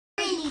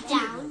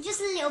down,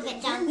 just a little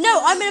bit down.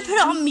 No, I'm going to put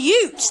it on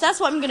mute. That's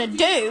what I'm going to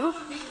do.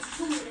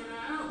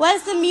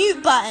 Where's the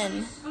mute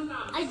button?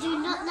 I do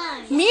not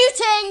know.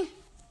 Muting!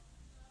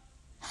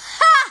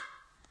 Ha!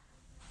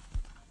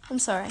 I'm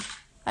sorry.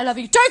 I love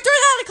you. Don't throw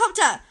the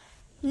helicopter!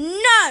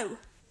 No!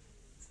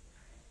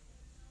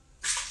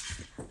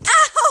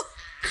 Ow!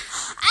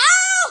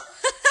 Ow!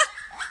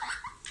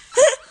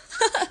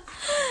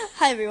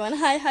 Hi everyone.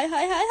 Hi.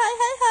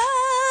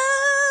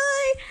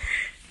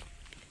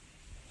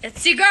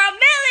 It's your girl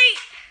Millie!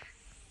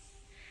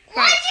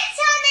 Why'd you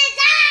tell me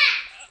that?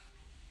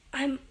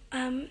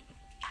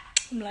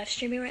 I'm live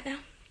streaming right now.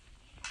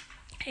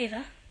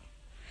 Ava.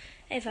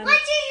 Why do you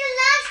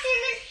live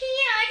stream in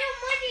here? I don't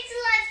want you to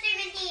live stream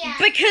in here.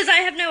 Because I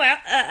have no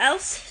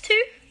else to.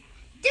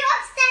 Do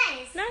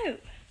upstairs. No.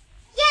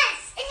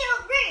 Yes, in your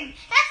room.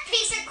 That's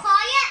peace and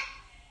quiet.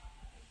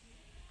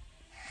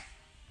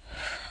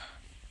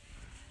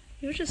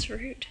 You're just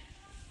rude.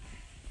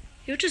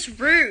 You're just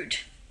rude.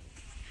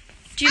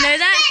 Do you know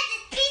that? Upstairs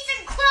is peace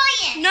and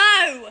quiet.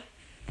 No.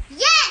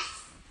 Yes.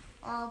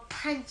 I'll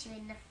punch you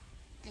in the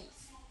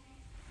face.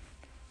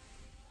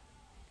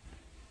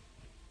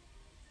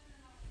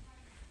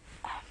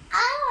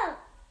 Oh.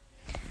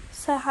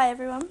 So hi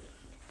everyone.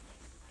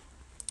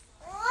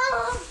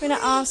 Oh, We're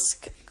gonna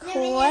ask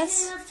Millie, I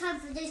questions. don't have time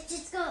for this.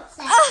 Just go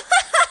upstairs.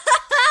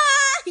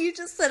 You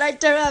just said I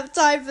don't have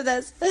time for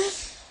this.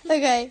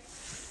 Okay.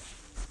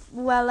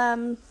 Well,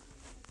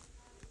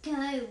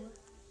 Go.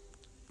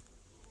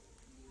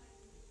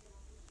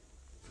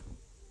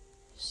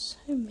 so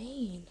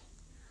mean.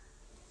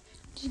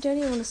 You don't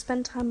even want to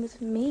spend time with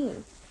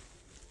me.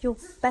 Your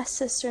best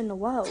sister in the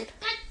world.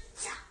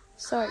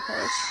 Sorry,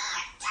 Paige.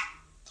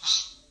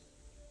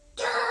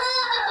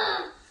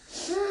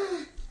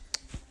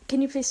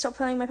 Can you please stop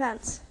pulling my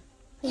pants?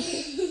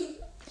 Thank you.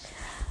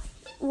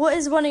 What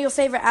is one of your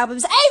favourite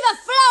albums? Ava,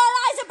 Flo,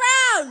 Eliza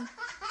Brown!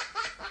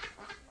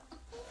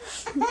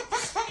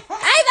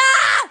 Ava!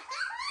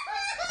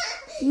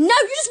 No,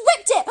 you just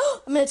whipped it!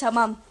 I'm going to tell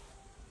Mum.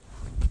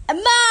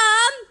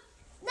 Mum!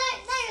 No,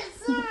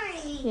 sorry.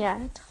 Yeah,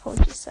 I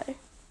told you so.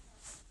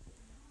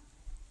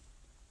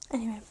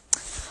 Anyway,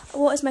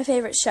 what is my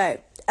favourite show?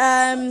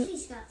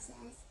 Please go upstairs.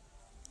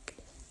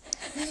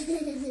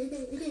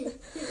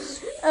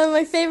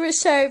 My favourite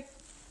show.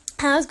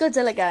 How's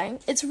Godzilla going?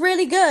 It's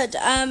really good.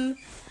 Upstairs.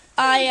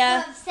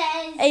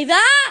 Ava!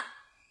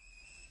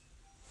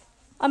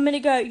 I'm gonna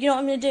go. You know what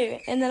I'm gonna do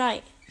in the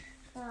night?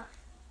 What?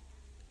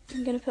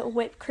 I'm gonna put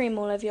whipped cream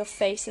all over your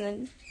face,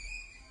 and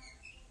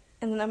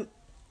then I'm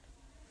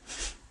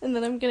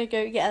gonna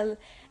go get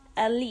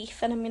a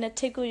leaf, and I'm gonna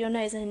tickle your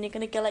nose, and then you're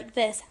gonna go like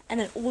this, and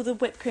then all the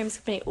whipped cream's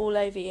gonna be all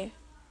over you.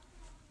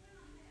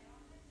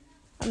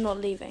 I'm not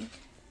leaving.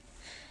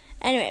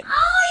 Anyway.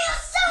 Oh, you're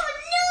so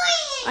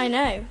annoying! I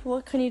know.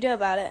 What can you do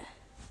about it?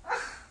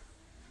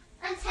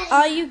 I'm telling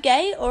Are Mum. you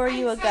gay or are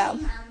you a girl?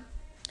 Mum.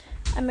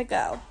 I'm a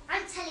girl.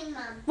 I'm telling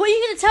Mum. What are you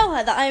going to tell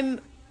her? That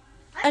I'm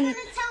I'm going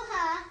to tell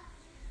her.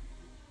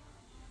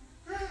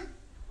 Why do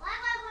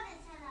I want to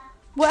tell her?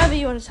 whatever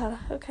you want to tell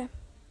her. Okay.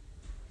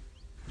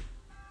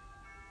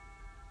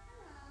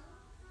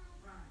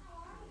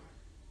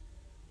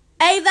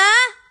 Ava?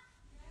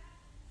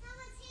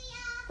 Someone's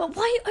here. But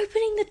why are you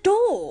opening the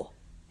door?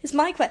 It's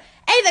my question.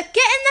 Ava, get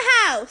in the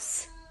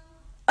house.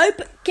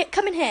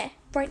 Come in here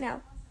right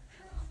now.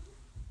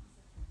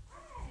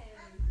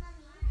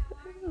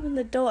 Open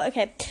the door.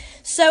 Okay.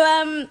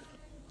 So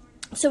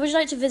would you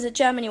like to visit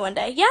Germany one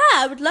day? Yeah,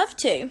 I would love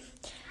to. I'm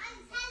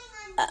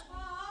telling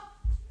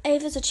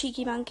Ava's a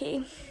cheeky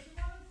monkey.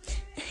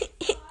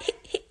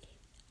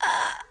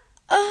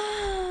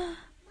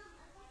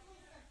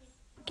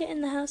 Get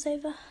in the house,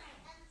 Ava.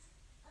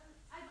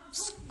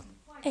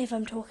 Ava,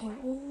 I'm talking.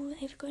 Oh,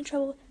 Ava got in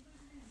trouble.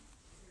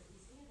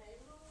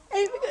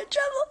 Ava got in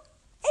trouble.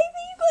 Ava,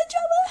 you got in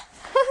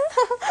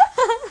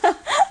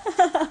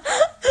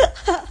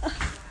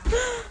trouble.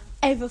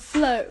 Ava,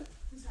 Flo.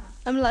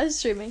 I'm live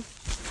streaming.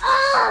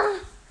 Why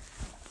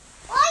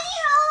do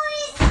you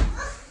always...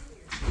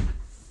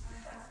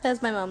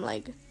 There's my mum,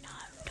 like, no,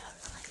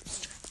 live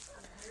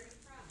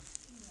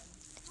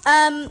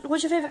stream.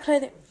 What's your favourite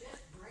clothing?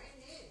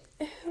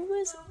 Who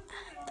is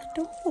at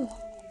the door?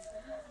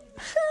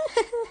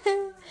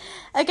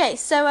 Okay,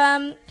 so,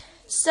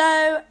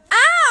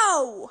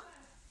 ow!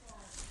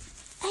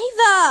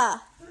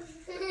 Ava!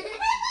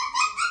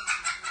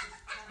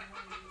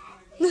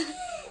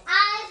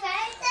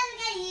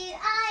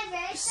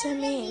 So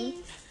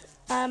mean.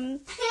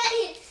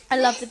 I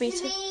love the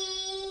beater.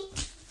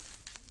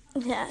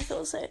 Yeah, I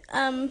thought so.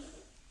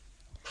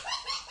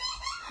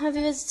 Have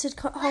you visited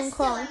Hong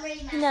Kong? I'm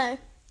really mad. No.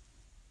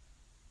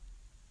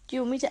 Do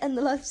you want me to end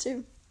the live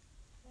stream?